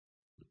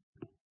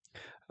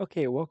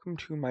Okay, welcome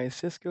to my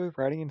Cisco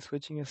Routing and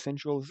Switching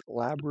Essentials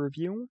lab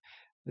review.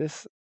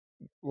 This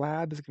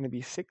lab is going to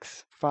be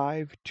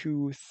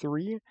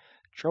 6523,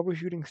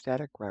 Troubleshooting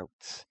Static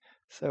Routes.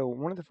 So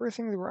one of the first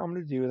things I'm going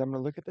to do is I'm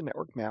going to look at the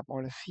network map. I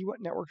want to see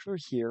what networks are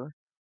here,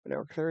 what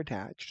networks are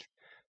attached.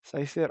 So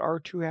I see that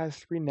R2 has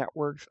 3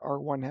 networks,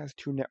 R1 has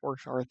 2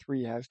 networks,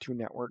 R3 has 2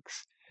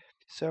 networks.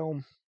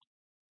 So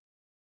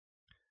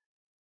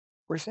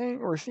we're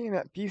seeing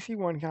that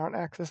PC1 cannot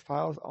access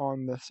files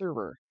on the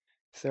server.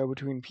 So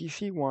between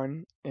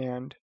PC1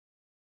 and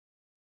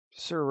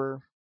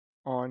server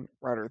on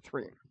router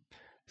 3.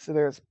 So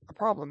there's a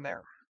problem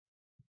there.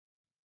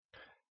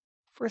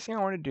 First thing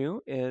I want to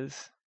do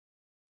is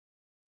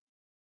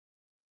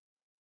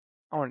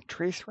I want to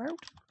traceroute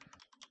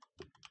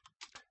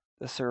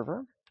the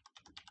server.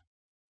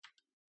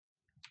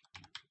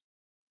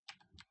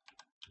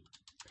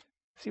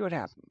 See what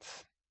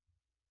happens.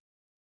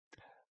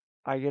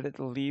 I get it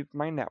to leave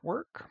my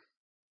network.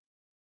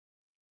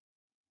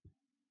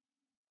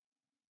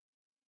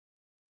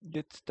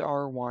 Gets to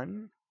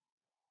R1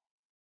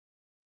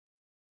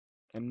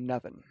 and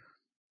nothing.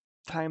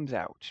 Time's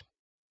out.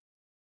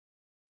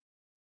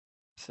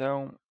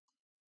 So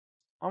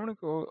I'm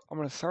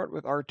gonna start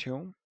with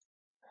R2.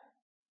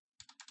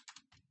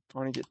 I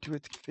want to get to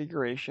its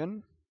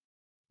configuration.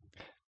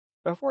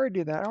 Before I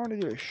do that, I want to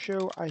do a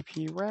show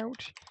IP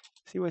route,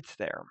 see what's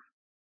there.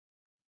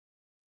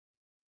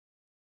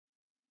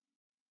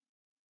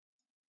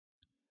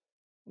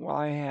 While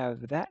I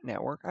have that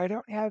network, I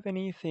don't have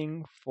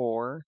anything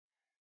for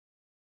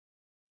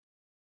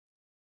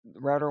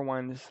router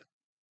 1's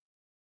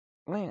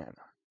LAN.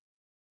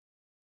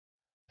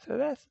 So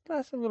that's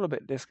a little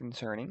bit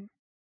disconcerting.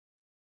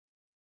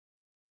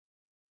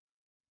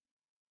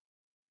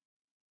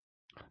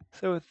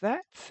 So with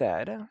that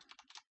said,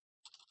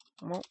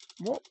 well,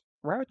 what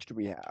routes do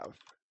we have?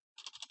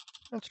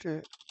 Let's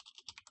do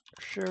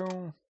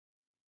show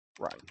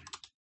run.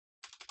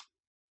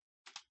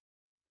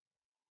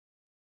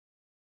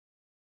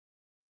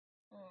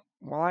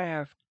 Well, I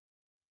have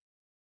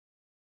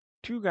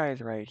 2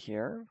 guys right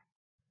here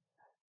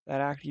that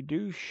actually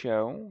do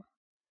show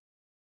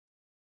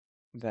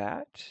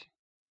that,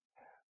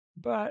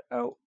 but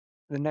oh,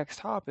 the next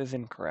hop is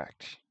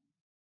incorrect.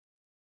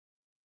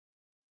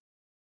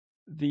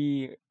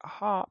 The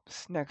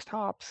next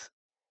hops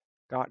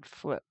got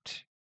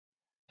flipped.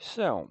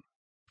 So,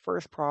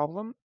 first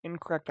problem,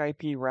 incorrect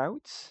IP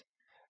routes.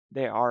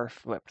 They are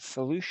flipped.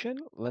 Solution,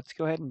 let's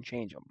go ahead and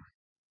change them.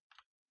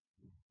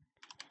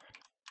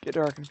 Get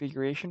to our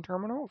configuration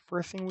terminal.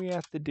 First thing we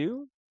have to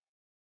do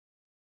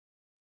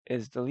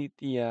is delete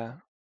the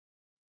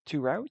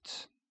 2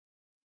 routes.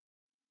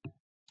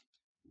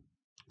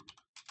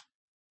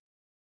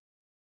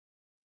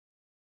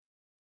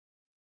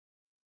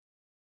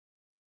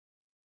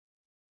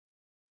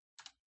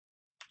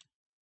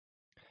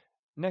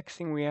 Next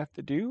thing we have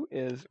to do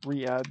is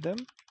re-add them,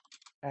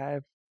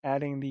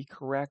 adding the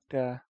correct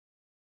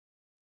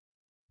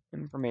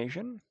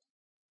information.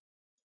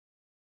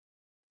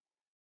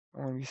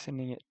 I'm going to be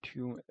sending it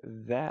to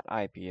that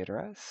IP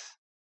address.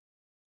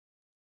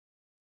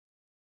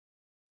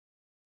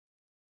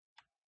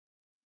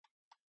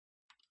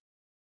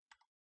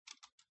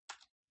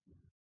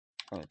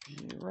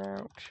 IP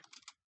route.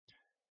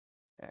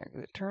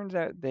 And it turns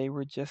out they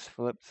were just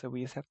flipped, so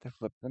we just have to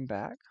flip them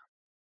back.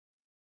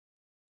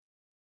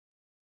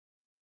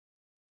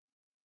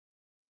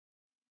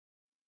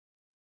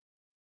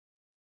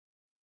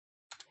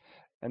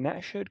 And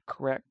that should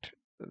correct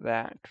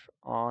that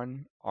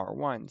on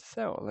R1.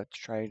 So let's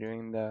try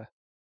doing the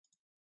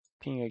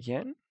ping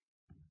again.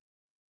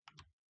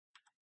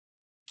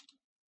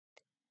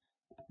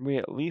 We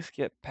at least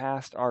get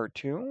past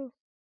R2.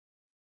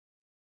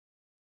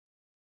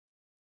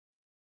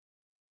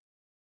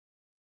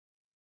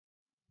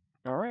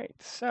 Alright,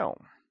 so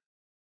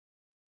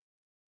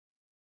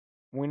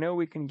we know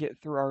we can get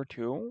through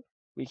R2.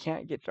 We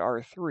can't get to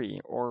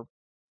R3 or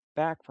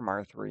back from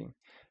R3.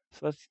 So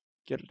let's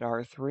get to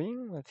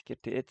R3. Let's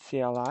get to its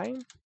CLI.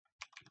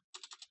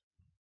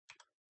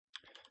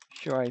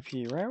 Show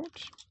IP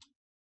route.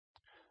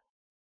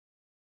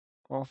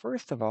 Well,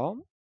 first of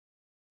all,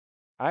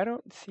 I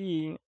don't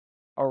see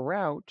a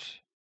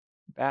route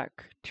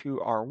back to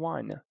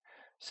R1.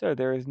 So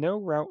there is no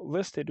route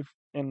listed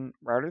in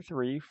router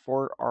 3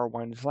 for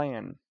R1's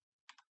LAN.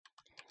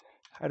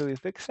 How do we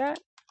fix that?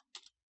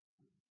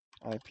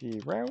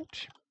 IP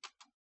route.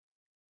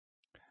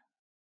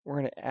 We're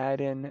going to add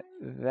in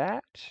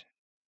that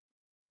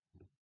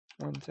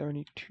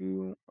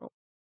 172. Oh,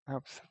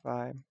 helps if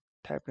I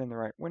type it in the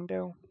right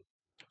window.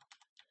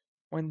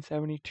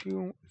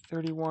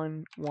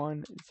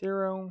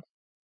 172.31.10.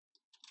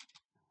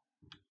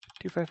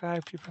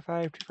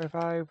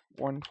 255,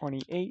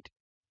 128.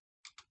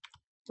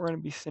 We're going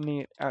to be sending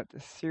it out the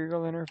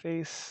serial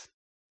interface.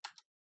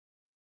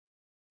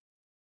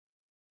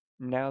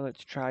 Now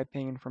let's try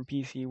pinging from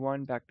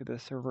PC1 back to the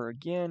server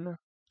again.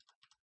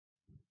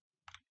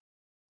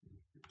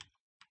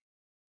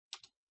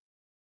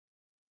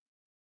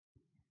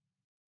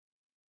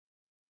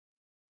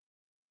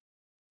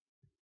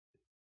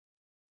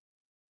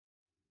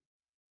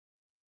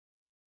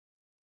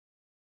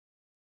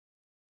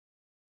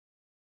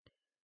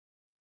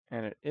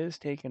 And it is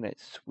taking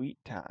its sweet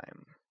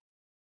time.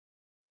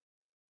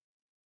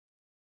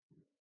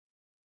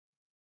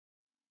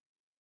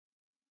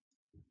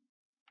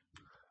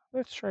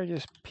 Let's try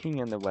just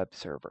pinging the web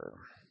server.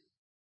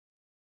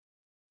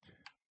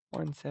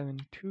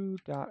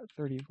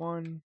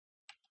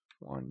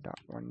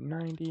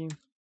 172.31.1.190.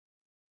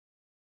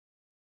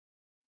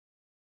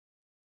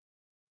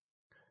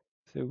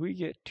 So we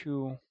get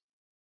to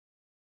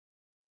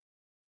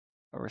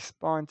a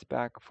response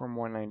back from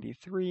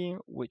 193,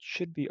 which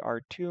should be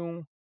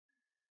R2.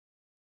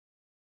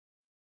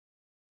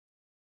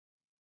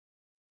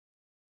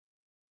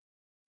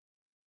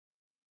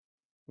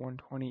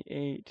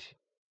 $128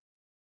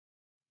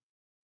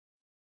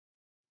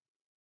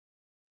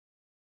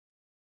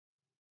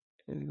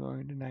 is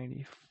going to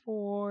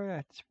 94.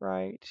 That's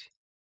right.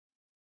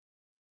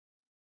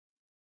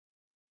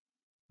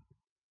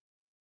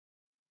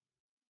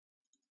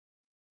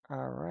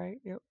 All right.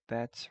 Yep,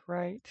 that's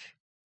right.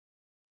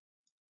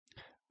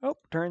 Oh,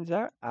 turns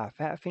out I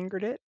fat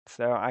fingered it.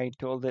 So I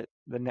told it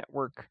the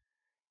network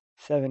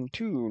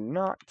 72,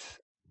 not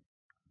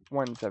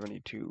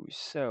 172.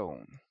 So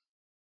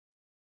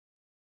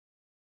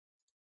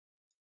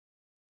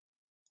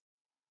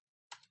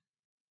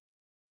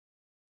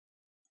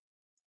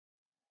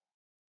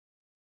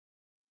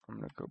I'm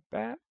going to go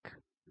back,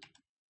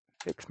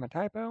 fix my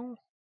typo.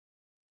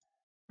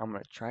 I'm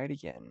going to try it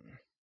again.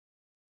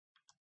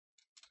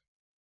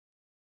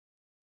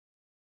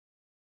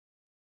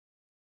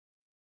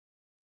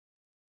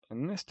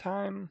 And this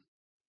time,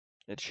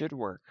 it should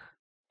work.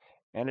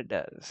 And it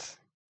does.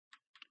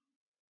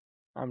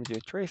 I'm going to do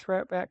a trace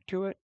route back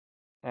to it,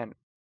 and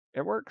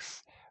it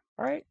works.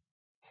 All right.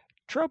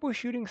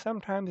 Troubleshooting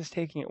sometimes is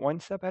taking it one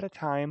step at a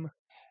time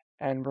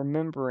and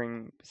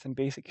remembering some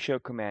basic show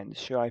commands.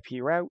 Show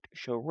IP route,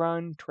 show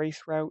run,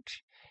 trace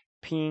route,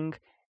 ping,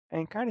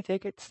 and kind of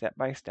take it step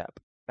by step.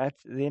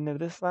 That's the end of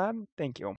this lab. Thank you.